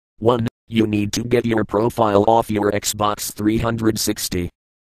1. You need to get your profile off your Xbox 360.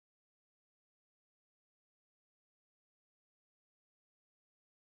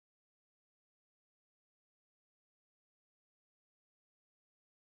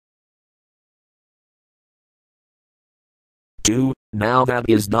 2. Now that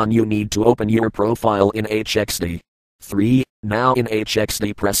is done, you need to open your profile in HXD. 3. Now in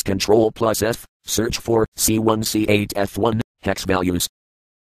HXD press Ctrl plus F, search for C1C8F1 hex values.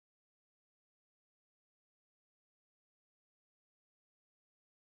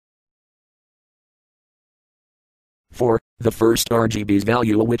 4. The first RGB's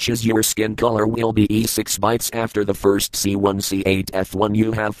value, which is your skin color, will be E6 bytes after the first C1C8F1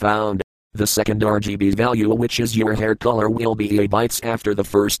 you have found. The second RGB's value, which is your hair color, will be A bytes after the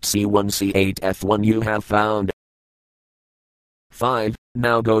first C1C8F1 you have found. 5.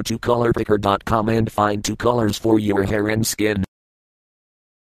 Now go to colorpicker.com and find 2 colors for your hair and skin.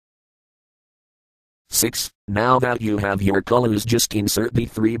 6. Now that you have your colors, just insert the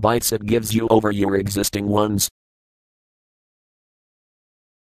 3 bytes it gives you over your existing ones.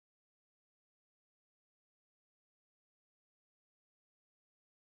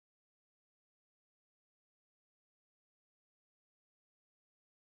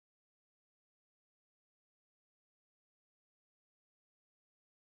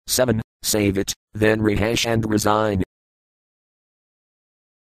 Seven. Save it, then rehash and resign.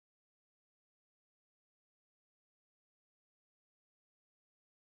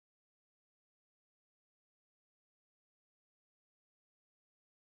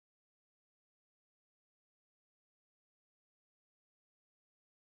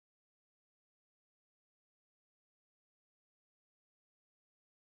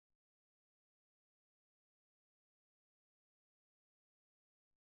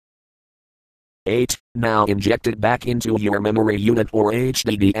 Eight. Now inject it back into your memory unit or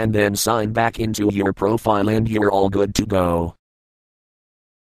HDD and then sign back into your profile and you're all good to go.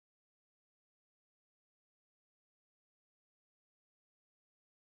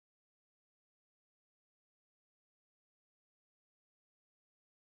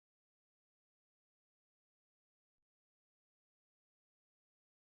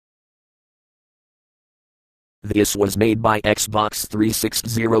 This was made by Xbox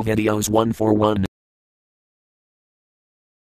 360 Videos 141.